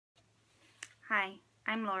Hi,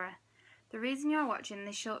 I'm Laura. The reason you're watching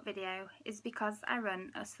this short video is because I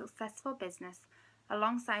run a successful business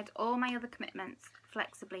alongside all my other commitments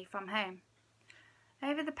flexibly from home.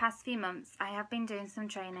 Over the past few months I have been doing some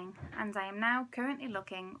training and I am now currently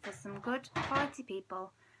looking for some good quality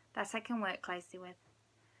people that I can work closely with.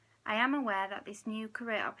 I am aware that this new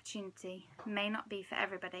career opportunity may not be for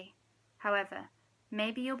everybody. However,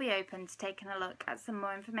 maybe you'll be open to taking a look at some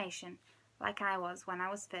more information like I was when I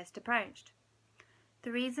was first approached.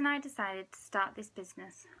 The reason I decided to start this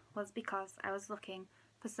business was because I was looking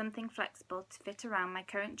for something flexible to fit around my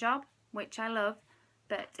current job, which I love,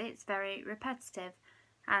 but it's very repetitive,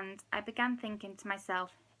 and I began thinking to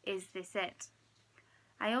myself, is this it?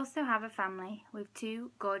 I also have a family with 2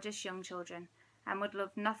 gorgeous young children and would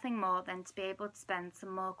love nothing more than to be able to spend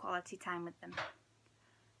some more quality time with them.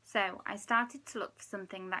 So I started to look for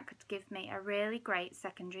something that could give me a really great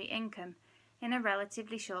secondary income in a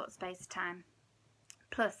relatively short space of time.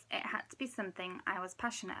 Plus, it had to be something I was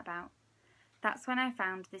passionate about. That's when I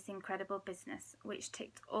found this incredible business, which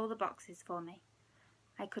ticked all the boxes for me.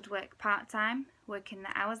 I could work part-time, working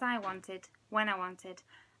the hours I wanted, when I wanted,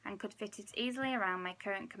 and could fit it easily around my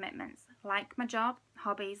current commitments, like my job,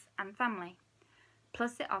 hobbies, and family.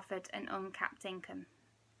 Plus, it offered an uncapped income.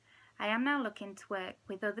 I am now looking to work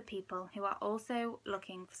with other people who are also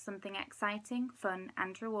looking for something exciting, fun,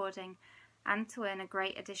 and rewarding, and to earn a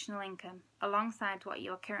great additional income alongside what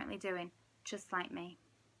you are currently doing, just like me.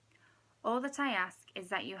 All that I ask is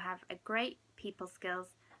that you have a great people skills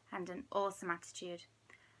and an awesome attitude.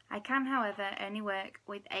 I can, however, only work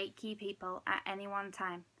with 8 key people at any one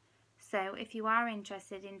time. So if you are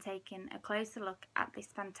interested in taking a closer look at this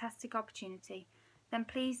fantastic opportunity, then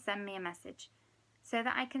please send me a message so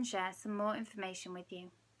that I can share some more information with you.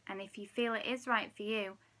 And if you feel it is right for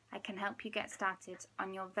you, I can help you get started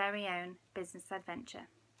on your very own business adventure.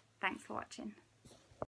 Thanks for watching.